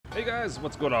Hey guys,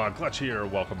 what's going on? Klutch here.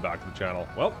 Welcome back to the channel.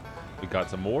 Well, we got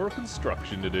some more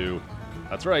construction to do.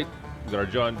 That's right. We got our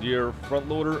John Deere front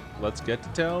loader. Let's get to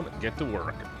town, get to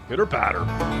work. Pitter patter.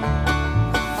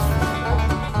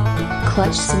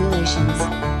 Klutch Simulations.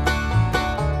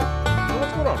 Well,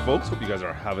 what's going on, folks? Hope you guys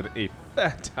are having a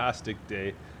fantastic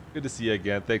day. Good to see you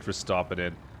again. Thanks for stopping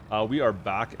in. We are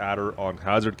back at her on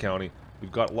Hazzard County.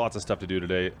 We've got lots of stuff to do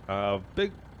today.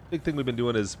 Big thing we've been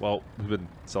doing is, well, we've been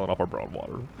selling off our brown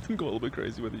water. We've been going a little bit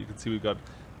crazy with it. You can see we've got a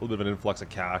little bit of an influx of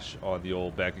cash on the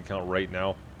old bank account right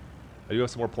now. I do have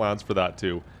some more plans for that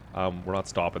too. We're not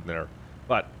stopping there.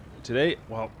 But today,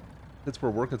 well, since we're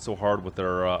working so hard with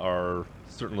our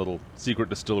certain little secret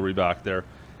distillery back there,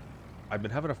 I've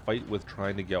been having a fight with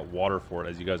trying to get water for it,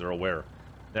 as you guys are aware.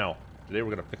 Now, today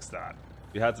we're going to fix that.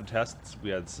 We had some tests.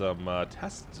 We had some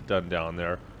tests done down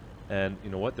there. And you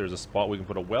know what? There's a spot we can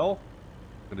put a well.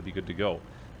 Going to be good to go,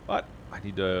 but I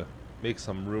need to make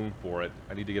some room for it.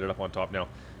 I need to get it up on top. Now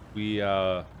we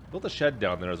built a shed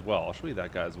down there as well. I'll show you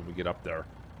that, guys, when we get up there.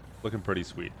 Looking pretty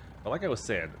sweet. But like I was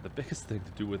saying, the biggest thing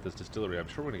to do with this distillery, I'm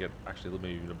sure we're gonna get actually a little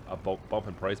maybe even a bump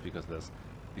in price because of this,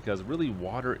 because really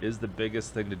water is the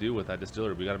biggest thing to do with that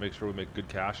distillery. We got to make sure we make good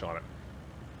cash on it.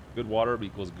 Good water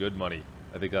equals good money.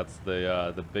 I think that's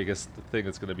the biggest thing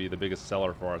that's going to be the biggest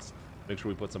seller for us. Make sure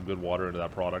we put some good water into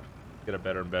that product, get it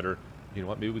better and better. You know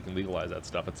what, maybe we can legalize that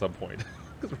stuff at some point.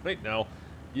 Because right now,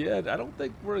 yeah, I don't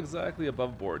think we're exactly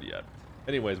above board yet.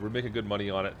 Anyways, we're making good money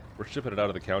on it. We're shipping it out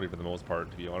of the county for the most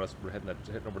part, to be honest. We're heading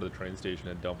over to the train station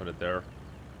and dumping it there.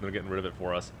 They're getting rid of it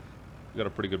for us. We got a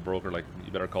pretty good broker, like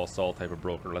you better call Saul type of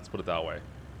broker, let's put it that way.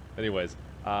 Anyways,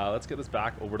 let's get this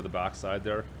back over to the back side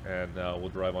there, and we'll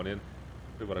drive on in.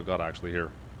 Look at what I've got actually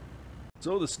here.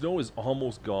 So the snow is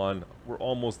almost gone. We're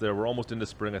almost there. We're almost into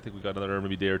spring. I think we got another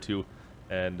maybe day or two.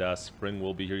 And spring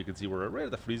will be here. You can see we're right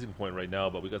at the freezing point right now,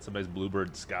 but we got some nice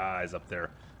bluebird skies up there.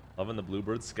 Loving the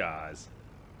bluebird skies.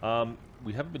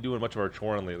 We haven't been doing much of our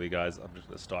choring lately, guys. I'm just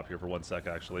going to stop here for 1 sec,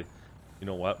 actually. You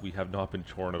know what? We have not been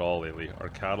choring at all lately. Our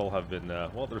cattle have been,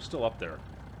 well, they're still up there.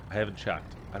 I haven't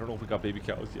checked. I don't know if we got baby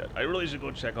cows yet. I really should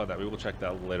go check on that. We will check that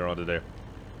a little later on today.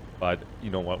 But, you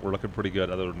know what? We're looking pretty good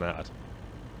other than that.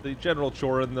 The general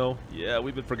choring, though, yeah,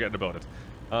 we've been forgetting about it.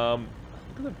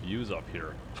 Look at the views up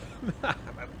here. I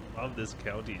love this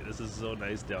county. This is so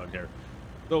nice down here.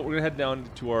 So we're gonna head down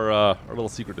to our little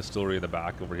secret distillery in the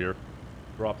back over here.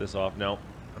 Drop this off. Now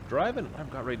I'm driving. What I've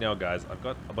got right now, guys, I've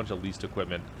got a bunch of leased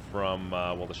equipment from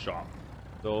well, the shop.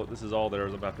 So this is all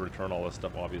theirs. I'm gonna have to return all this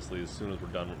stuff obviously as soon as we're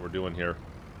done what we're doing here.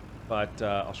 But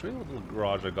I'll show you what little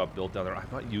garage I got built down there. I'm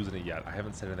not using it yet. I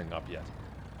haven't set anything up yet.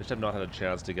 Just have not had a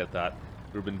chance to get that.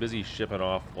 We've been busy shipping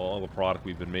off all the product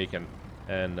we've been making.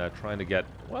 And trying to get,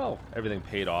 well, everything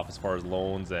paid off as far as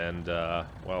loans and,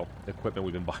 well, equipment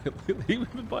we've been buying lately.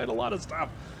 We've been buying a lot of stuff.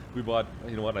 We bought,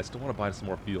 you know what, I still want to buy some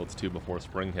more fields, too, before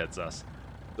spring hits us.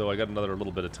 So I got another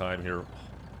little bit of time here.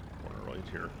 Corner right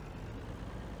here.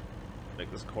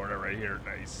 Make this corner right here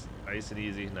nice. Nice and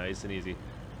easy, nice and easy.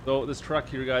 So this truck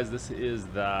here, guys, this is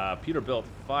the Peterbilt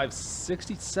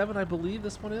 567, I believe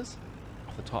this one is.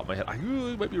 Off the top of my head. I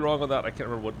might be wrong on that. I can't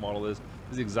remember what model it is.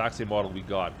 This is the exact same model we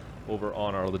got over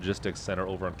on our logistics center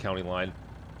over on County Line.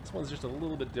 This one's just a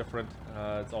little bit different.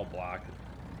 It's all black.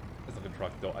 It's like a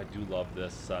truck, though. I do love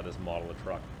this this model of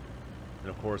truck.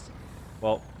 And of course,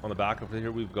 well, on the back of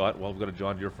here we've got a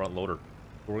John Deere front loader.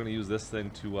 We're going to use this thing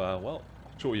to well,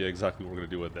 I'll show you exactly what we're going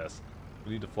to do with this.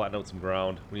 We need to flatten out some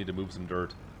ground. We need to move some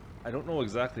dirt. I don't know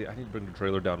exactly. I need to bring the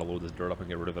trailer down to load this dirt up and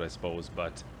get rid of it, I suppose.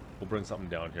 But we'll bring something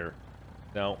down here.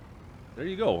 Now, there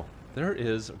you go. There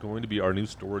is going to be our new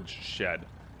storage shed.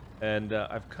 And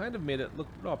I've kind of made it look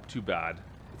not too bad.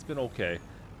 It's been okay.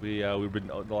 We've been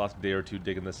the last day or two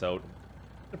digging this out.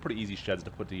 They're pretty easy sheds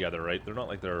to put together, right? They're not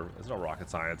like it's not rocket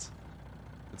science.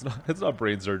 It's not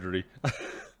brain surgery.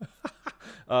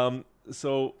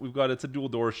 So we've got, it's a dual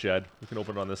door shed. We can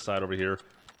open it on this side over here.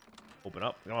 Open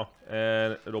up,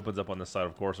 and it opens up on this side,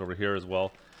 of course, over here as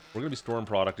well. We're gonna be storing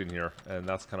product in here, and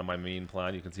that's kind of my main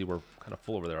plan. You can see we're kind of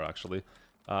full over there actually,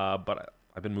 but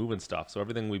I've been moving stuff, so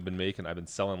everything we've been making, I've been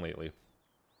selling lately.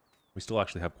 We still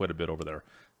actually have quite a bit over there.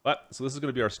 But, so this is going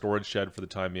to be our storage shed for the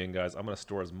time being, guys. I'm going to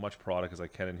store as much product as I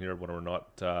can in here when we're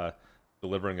not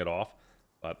delivering it off.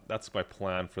 But that's my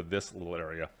plan for this little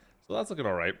area. So that's looking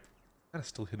alright. Kind of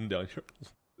still hidden down here,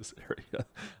 this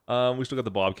area. We still got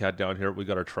the Bobcat down here. We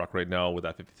got our truck right now with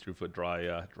that 53-foot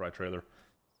dry trailer.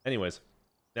 Anyways,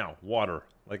 now, water,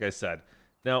 like I said.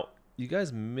 Now, you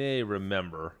guys may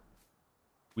remember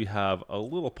we have a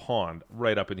little pond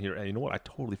right up in here. And you know what? I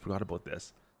totally forgot about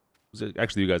this.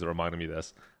 Actually, you guys are reminding me of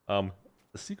this. The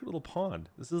secret little pond.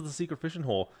 This is the secret fishing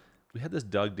hole. we had this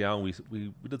dug down.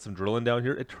 We did some drilling down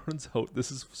here. It turns out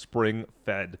this is spring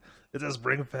fed. It's a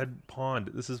spring fed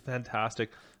pond. This is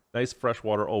fantastic. Nice fresh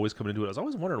water always coming into it. I was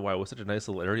always wondering why it was such a nice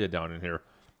little area down in here.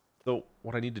 So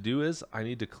what I need to do is I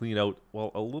need to clean out,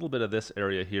 well, a little bit of this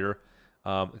area here,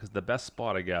 because the best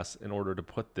spot, I guess, in order to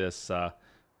put this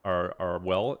our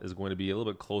well is going to be a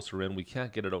little bit closer in. We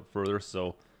can't get it out further,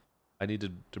 so I need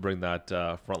to bring that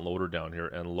front loader down here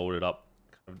and load it up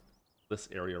kind of this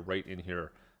area right in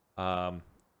here.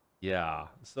 Yeah,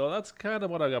 so that's kind of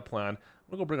what I got planned.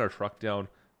 I'm gonna go bring our truck down,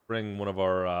 bring one of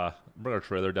our bring our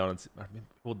trailer down, and see, I mean,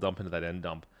 we'll dump into that end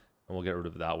dump, and we'll get rid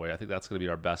of it that way. I think that's gonna be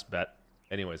our best bet.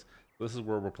 Anyways, this is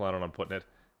where we're planning on putting it.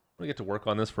 I'm gonna get to work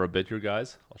on this for a bit here,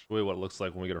 guys. I'll show you what it looks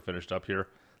like when we get her finished up here.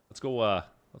 Let's go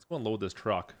and load this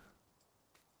truck.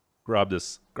 Grab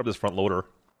this front loader.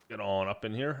 Get on up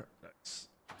in here. Let's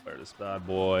fire this bad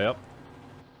boy up.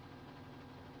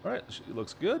 All right, she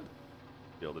looks good.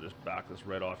 Be able to just back this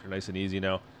right off here, nice and easy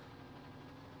now.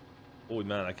 Holy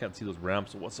man, I can't see those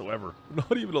ramps whatsoever.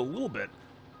 Not even a little bit.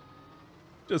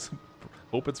 Just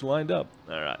hope it's lined up.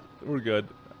 All right, we're good.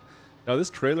 Now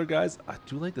this trailer, guys, I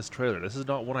do like this trailer. This is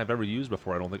not one I've ever used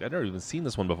before. I don't think I've never even seen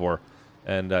this one before.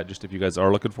 And just if you guys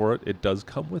are looking for it, it does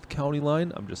come with County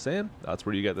Line. I'm just saying, that's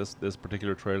where you get this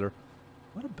particular trailer.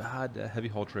 Not a bad heavy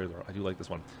haul trailer. I do like this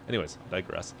one. Anyways, I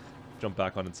digress. Jump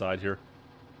back on inside here.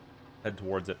 Head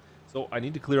towards it. So I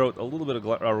need to clear out a little bit of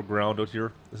our ground out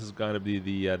here. This is going to be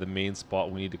the main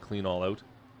spot we need to clean all out.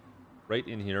 Right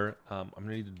in here. I'm going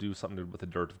to need to do something with the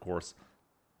dirt, of course.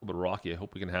 A little bit rocky. I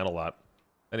hope we can handle that.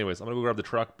 Anyways, I'm going to go grab the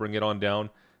truck, bring it on down,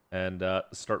 and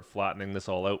start flattening this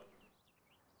all out.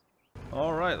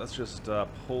 Alright, let's just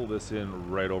pull this in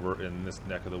right over in this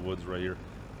neck of the woods right here.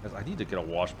 Because I need to get a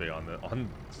wash bay on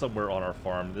somewhere on our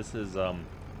farm. This is getting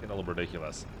a little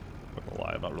ridiculous. I'm not gonna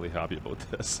lie, I'm not really happy about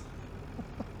this.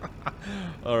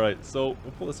 Alright, so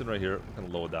we'll pull this in right here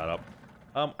and load that up.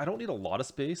 I don't need a lot of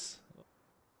space,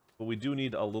 but we do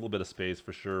need a little bit of space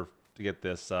for sure to get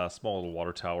this small little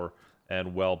water tower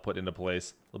and well put into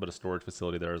place. A little bit of storage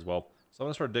facility there as well. So I'm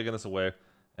going to start digging this away,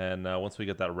 and once we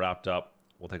get that wrapped up,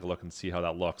 we'll take a look and see how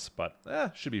that looks, but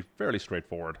should be fairly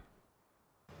straightforward.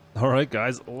 Alright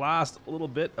guys, last little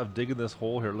bit of digging this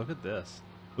hole here. Look at this.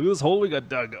 Look at this hole we got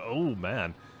dug. Oh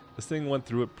man, this thing went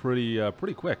through it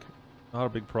pretty quick. Not a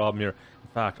big problem here. In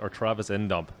fact, our Travis end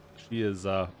dump, she's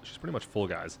pretty much full,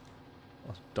 guys.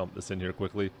 I'll dump this in here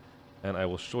quickly, and I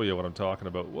will show you what I'm talking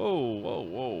about. Whoa, whoa,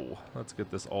 whoa. Let's get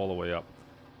this all the way up.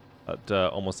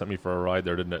 That almost sent me for a ride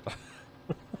there, didn't it?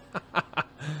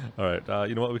 Alright,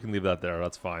 you know what? We can leave that there.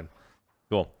 That's fine.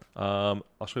 Cool. I'll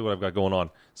show you what I've got going on.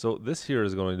 So this here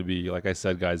is going to be, like I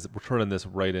said, guys, we're turning this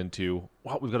right into...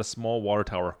 Wow, we've got a small water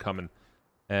tower coming.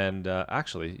 And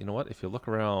actually, you know what? If you look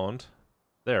around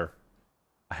there,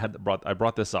 I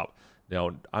brought this up.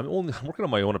 Now, I'm working on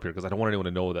my own up here because I don't want anyone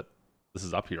to know that this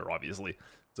is up here, obviously.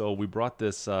 So we brought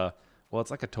this, well,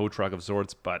 it's like a tow truck of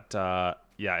sorts, but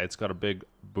yeah, it's got a big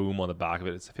boom on the back of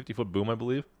it. It's a 50-foot boom, I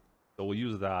believe. So we'll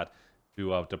use that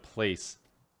to place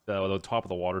the top of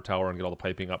the water tower and get all the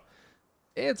piping up.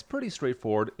 It's pretty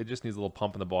straightforward. It just needs a little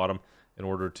pump in the bottom in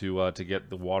order to get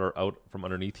the water out from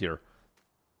underneath here.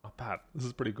 Not bad. This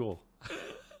is pretty cool.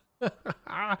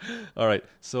 All right,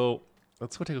 so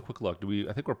let's go take a quick look.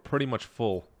 I think we're pretty much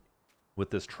full with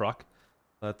this truck.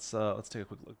 Let's take a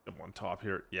quick look up on top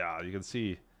here. Yeah, you can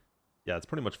see. Yeah, it's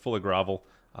pretty much full of gravel.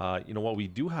 You know what? We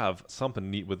do have something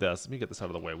neat with this. Let me get this out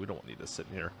of the way. We don't need this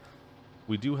sitting here.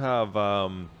 We do have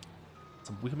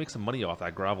we can make some money off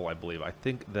that gravel, I believe. I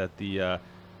think that the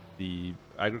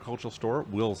agricultural store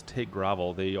will take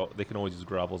gravel. They can always use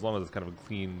gravel as long as it's kind of a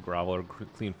clean gravel or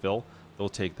clean fill. They'll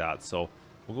take that. So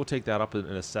we'll go take that up in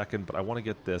a second. But I want to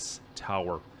get this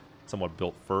tower somewhat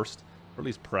built first, or at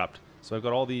least prepped. So I've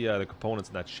got all the components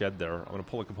in that shed there. I'm going to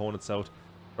pull the components out,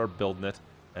 start building it,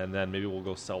 and then maybe we'll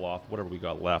go sell off whatever we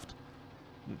got left.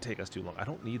 Didn't take us too long. I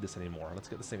don't need this anymore. Let's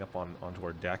get this thing up onto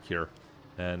our deck here,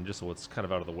 and just so it's kind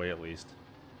of out of the way at least.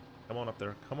 Come on up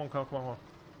there. Come on, come on, come on.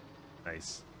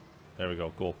 Nice. There we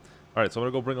go. Cool. All right, so I'm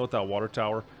going to go bring out that water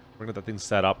tower, bring out that thing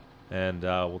set up, and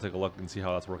we'll take a look and see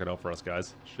how that's working out for us,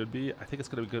 guys. Should be. I think it's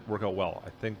going to work out well. I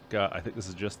think this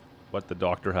is just what the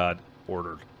doctor had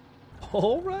ordered.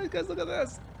 All right, guys, look at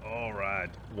this. All right,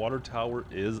 water tower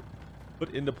is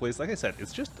put into place. Like I said,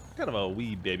 it's just kind of a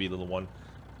wee baby little one.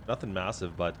 Nothing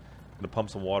massive, but I'm going to pump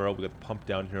some water out. We got the pump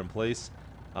down here in place.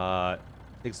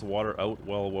 Takes the water out.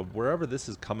 Well, wherever this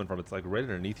is coming from, it's like right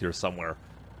underneath here somewhere,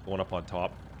 going up on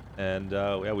top. And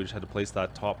yeah, we just had to place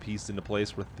that top piece into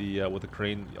place with the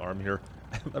crane arm here.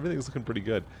 Everything's looking pretty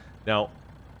good. Now,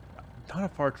 not a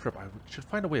far trip. I should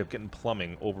find a way of getting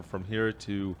plumbing over from here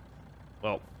to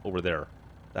well, over there.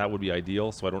 That would be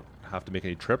ideal, so I don't have to make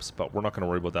any trips, but we're not going to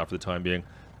worry about that for the time being.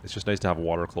 It's just nice to have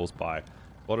water close by. So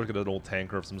I'll just get an old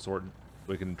tanker of some sort, so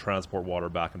we can transport water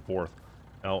back and forth.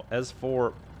 Now, as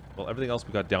for, well, everything else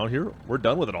we got down here, we're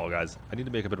done with it all, guys. I need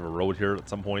to make a bit of a road here at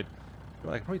some point. You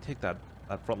know, I can probably take that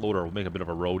front loader, we'll make a bit of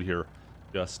a road here,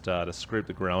 just to scrape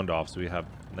the ground off so we have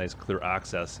nice clear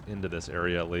access into this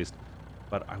area at least.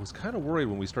 But I was kind of worried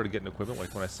when we started getting equipment,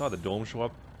 like when I saw the dome show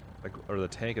up, like, or the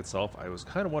tank itself, I was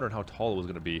kind of wondering how tall it was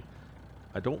going to be.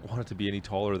 I don't want it to be any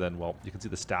taller than, well, you can see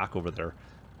the stack over there.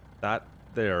 That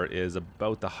there is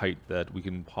about the height that we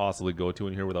can possibly go to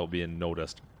in here without being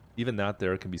noticed. Even that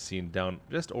there can be seen down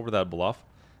just over that bluff,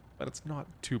 but it's not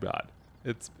too bad.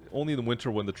 It's only in the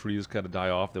winter when the trees kind of die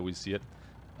off that we see it.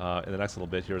 In the next little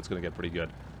bit here, it's going to get pretty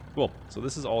good. Cool. So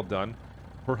this is all done.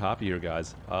 We're happy here,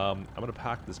 guys. I'm going to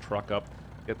pack this truck up,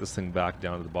 get this thing back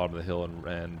down to the bottom of the hill,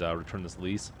 and return this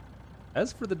lease.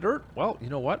 As for the dirt, well, you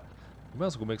know what? We might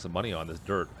as well go make some money on this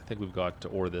dirt. I think we've got to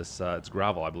ore this. It's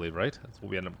gravel, I believe, right? That's what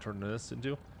we end up turning this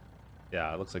into.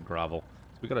 Yeah, it looks like gravel.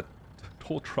 So we got a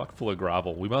whole truck full of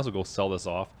gravel. We might as well go sell this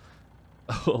off.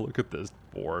 Oh, look at this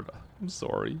board. I'm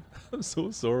sorry. I'm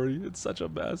so sorry. It's such a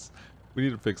mess. We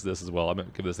need to fix this as well. I'm going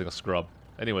to give this thing a scrub.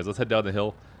 Anyways, let's head down the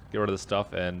hill, get rid of this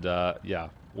stuff, and yeah,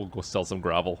 we'll go sell some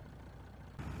gravel.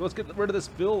 So let's get rid of this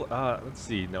fill. Let's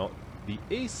see. Now, the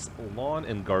Ace Lawn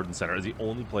and Garden Center is the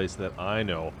only place that I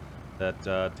know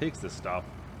that takes this stuff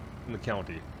in the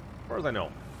county. As far as I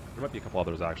know. There might be a couple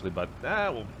others, actually, but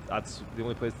well, that's the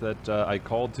only place that I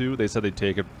called to. They said they'd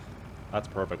take it. That's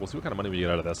perfect. We'll see what kind of money we get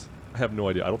out of this. I have no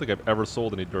idea. I don't think I've ever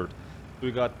sold any dirt. So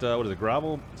we got, what is it,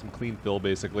 gravel? Some clean fill,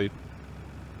 basically,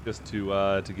 just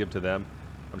to give to them.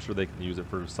 I'm sure they can use it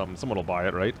for something. Someone will buy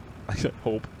it, right? I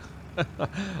hope.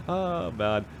 Oh,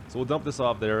 man. So we'll dump this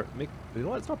off there. You know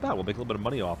what? It's not bad. We'll make a little bit of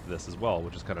money off of this as well,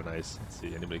 which is kind of nice. Let's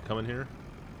see. Anybody coming here?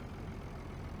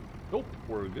 Nope.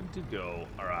 We're good to go.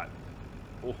 All right.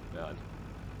 Oh, man.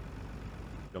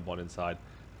 Jump on inside.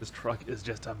 This truck is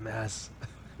just a mess.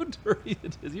 How dirty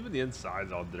it is. Even the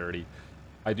inside's all dirty.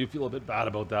 I do feel a bit bad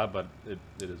about that, but it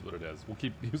is what it is. We'll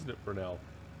keep using it for now.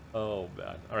 Oh,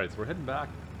 man. All right, so we're heading back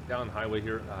down the highway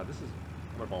here. This is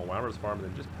coming from Whammer's farm, and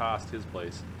then just past his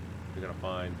place, you're going to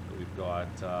find that we've got,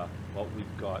 well,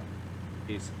 we've got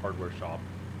Ace Hardware Shop.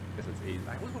 I guess it's Ace.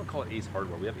 I always want to call it Ace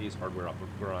Hardware. We have Ace Hardware up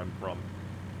where I'm from,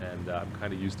 and I'm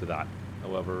kind of used to that.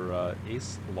 However,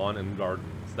 Ace Lawn and Garden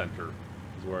Center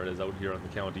is where it is out here in the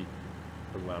county.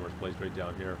 Where's Whammer's place right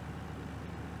down here?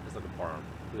 It's like a farm.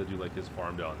 They do like his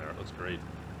farm down there. It looks great.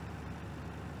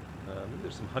 Maybe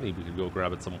there's some honey we could go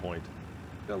grab at some point.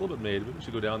 Got a little bit made. Maybe we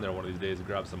should go down there one of these days and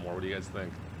grab some more. What do you guys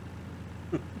think?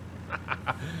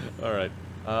 All right.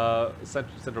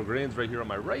 Central Grains right here on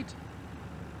my right.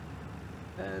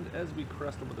 And as we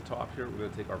crest over the top here, we're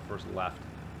going to take our first left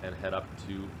and head up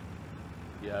to,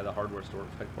 yeah, the hardware store. In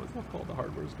fact, it's not called the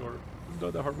hardware store. It's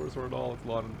not the hardware store at all. It's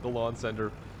the lawn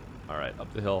center. All right,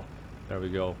 up the hill. There we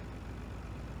go.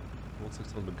 Looks like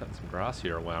someone's been cutting some grass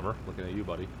here, Whammer. Looking at you,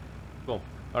 buddy. Cool.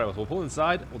 All right, so we'll pull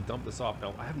inside. We'll dump this off.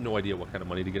 Now, I have no idea what kind of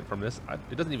money to get from this.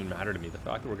 It doesn't even matter to me. The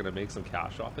fact that we're going to make some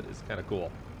cash off it is kind of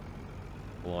cool.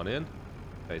 Pull on in.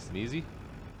 Nice and easy.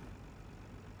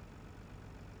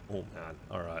 Oh, man.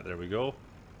 All right, there we go.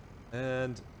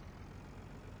 And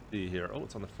see here. Oh,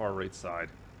 it's on the far right side.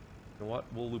 You know what?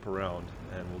 We'll loop around,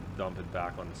 and we'll dump it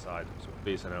back on the side. So we're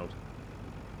facing out.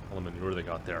 All the manure they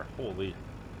got there. Holy.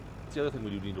 That's the other thing we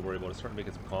do need to worry about is start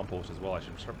making some compost as well. I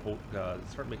should start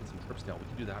making some trips down. We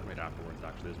can do that right afterwards,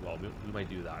 actually, as well. We might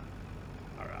do that.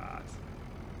 All right.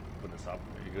 Put this up.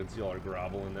 You can see all our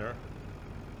gravel in there.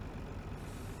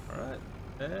 All right.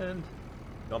 And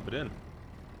dump it in.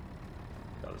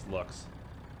 How this looks.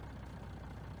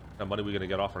 How much money are we going to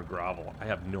get off our gravel? I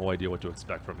have no idea what to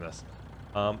expect from this.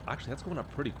 Actually, that's going up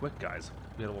pretty quick, guys.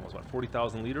 We had almost, what,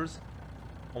 40,000 liters?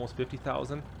 Almost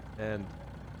 50,000. And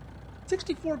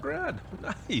 64 grand.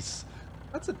 Nice.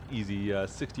 That's an easy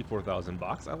 64,000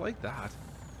 bucks. I like that.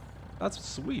 That's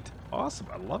sweet. Awesome.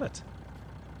 I love it.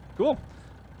 Cool.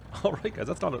 All right, guys.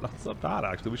 That's not bad,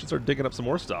 actually. We should start digging up some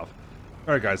more stuff.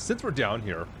 All right, guys. Since we're down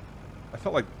here, I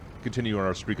felt like continuing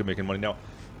our streak of making money. Now,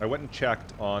 I went and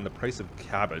checked on the price of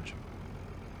cabbage.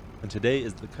 And today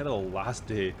is the kind of the last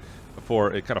day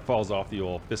before it kind of falls off the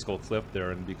old fiscal cliff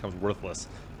there and becomes worthless.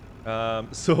 So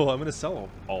I'm going to sell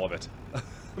all of it.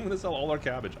 I'm going to sell all our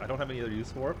cabbage. I don't have any other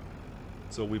use for it.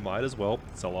 So we might as well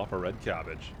sell off our red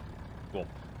cabbage. Cool.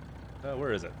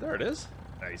 Where is it? There it is.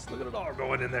 Nice. Look at it all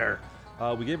going in there.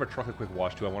 We gave our truck a quick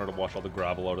wash too. I wanted to wash all the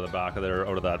gravel out of the back of there,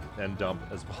 out of that end dump,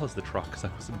 as well as the truck, because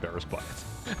I was embarrassed by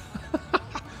it.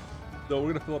 So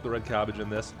we're going to fill up the red cabbage in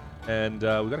this. And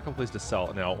we got a couple places to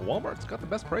sell. Now, Walmart's got the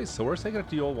best price, so we're taking it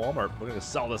to the old Walmart. We're going to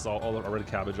sell this all the red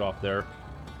cabbage off there.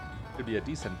 Could be a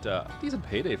decent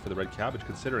payday for the red cabbage,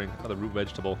 considering another root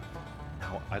vegetable.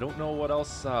 Now, I don't know what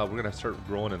else we're going to start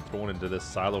growing and throwing into this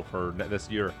silo for this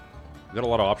year. We got a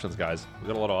lot of options, guys. We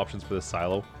got a lot of options for this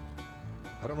silo.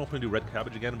 I don't know if we do red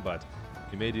cabbage again, but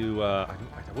we may do. I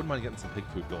wouldn't mind getting some pig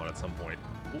food going at some point.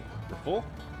 Ooh, we're full.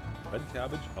 Red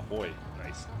cabbage, ahoy!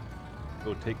 Nice.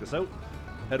 Go take this out.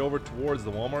 Head over towards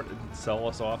the Walmart and sell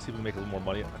us off. See if we can make a little more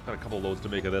money. I've got a couple loads to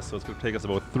make of this, so it's going to take us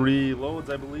about 3 loads,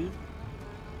 I believe.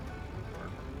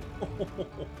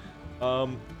 I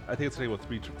think it's going to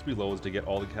take about three loads to get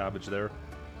all the cabbage there.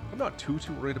 I'm not too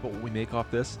worried about what we make off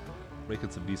this. We're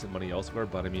making some decent money elsewhere,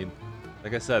 but I mean,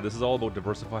 like I said, this is all about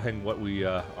diversifying what we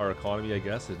our economy, I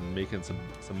guess, and making some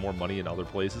more money in other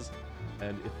places.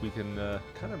 And if we can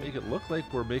kind of make it look like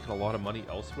we're making a lot of money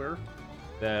elsewhere,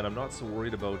 then I'm not so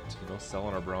worried about, you know,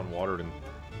 selling our brown water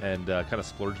and kind of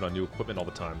splurging on new equipment all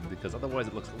the time, because otherwise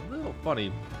it looks a little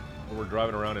funny when we're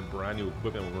driving around in brand new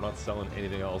equipment when we're not selling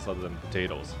anything else other than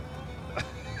potatoes.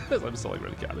 I'm selling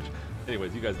red cabbage.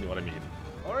 Anyways, you guys know what I mean.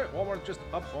 All right, Walmart just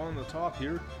up on the top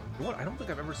here. You know what? I don't think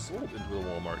I've ever sold into the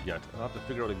Walmart yet. I'll have to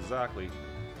figure out exactly.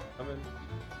 I mean,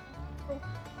 we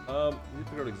need to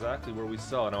figure out exactly where we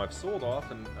sell. Now, I've sold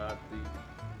often at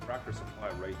the Tractor Supply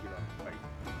right here on the right.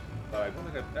 But I don't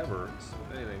think I've ever sold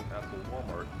anything at the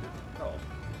Walmart itself.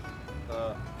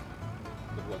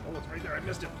 Like, oh, it's right there. I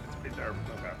missed it. It's right there.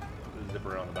 Okay. Let's zip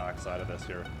around the back side of this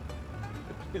here.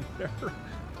 In there.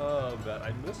 But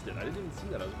I missed it. I didn't even see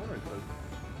that. I was wondering if it was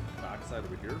the back side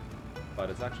over here. But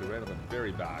it's actually right on the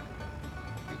very back.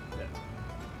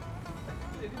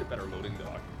 They need a better loading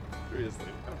dock. Seriously,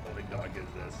 what kind of loading dock is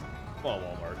this? Come on,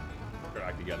 Walmart. Get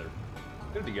back together.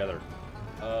 Get it together.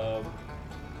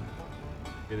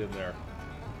 Get in there.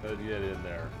 Get in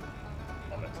there.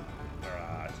 Love it.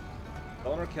 Alright.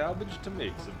 Selling our cabbage to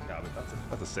make some cabbage.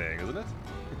 That's a saying, isn't it?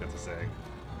 I think that's a saying.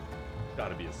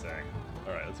 Gotta be a saying.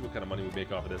 Alright, let's see what kind of money we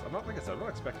make off of this. I'm not, like I said, I'm not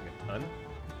expecting a ton.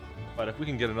 But if we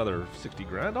can get another 60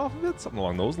 grand off of it, something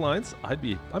along those lines,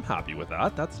 I'm happy with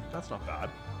that. That's not bad.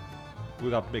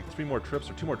 We'll have to make 3 more trips,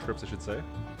 or 2 more trips, I should say.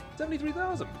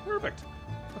 73,000. Perfect.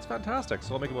 That's fantastic.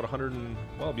 So I'll make about 100 and,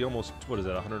 well, it'll be almost, what is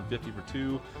that, 150 for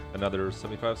 2, another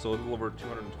 75, so a little over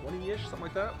 220-ish, something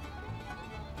like that.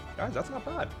 Guys, that's not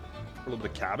bad. For a little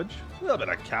bit of cabbage. A little bit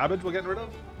of cabbage we're getting rid of.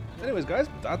 Anyways, guys,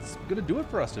 that's going to do it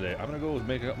for us today. I'm going to go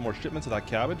make up more shipments of that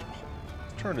cabbage.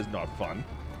 This turn is not fun.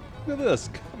 Look at this.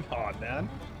 Come on, man.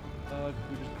 Can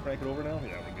we just crank it over now?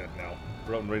 Yeah, we're good now.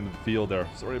 We're out and right into the field there.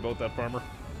 Sorry about that, farmer.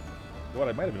 You know what?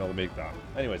 I might have been able to make that.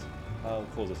 Anyways, I'll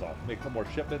close this off. Make a couple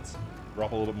more shipments.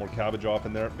 Drop a little bit more cabbage off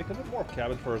in there. Make a bit more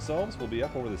cabbage for ourselves. We'll be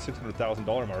up over the $600,000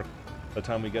 mark by the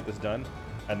time we get this done.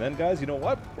 And then, guys, you know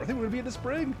what? I think we're going to be into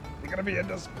spring. We're going to be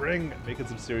into spring. Making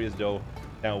some serious dough.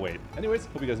 Can't wait. Anyways,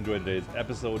 hope you guys enjoyed today's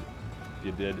episode. If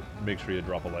you did, make sure you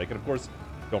drop a like. And, of course,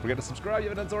 don't forget to subscribe if you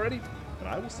haven't done so already. And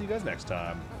I will see you guys next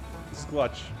time. This is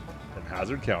Klutch from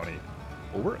Hazzard County.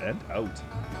 Over and out.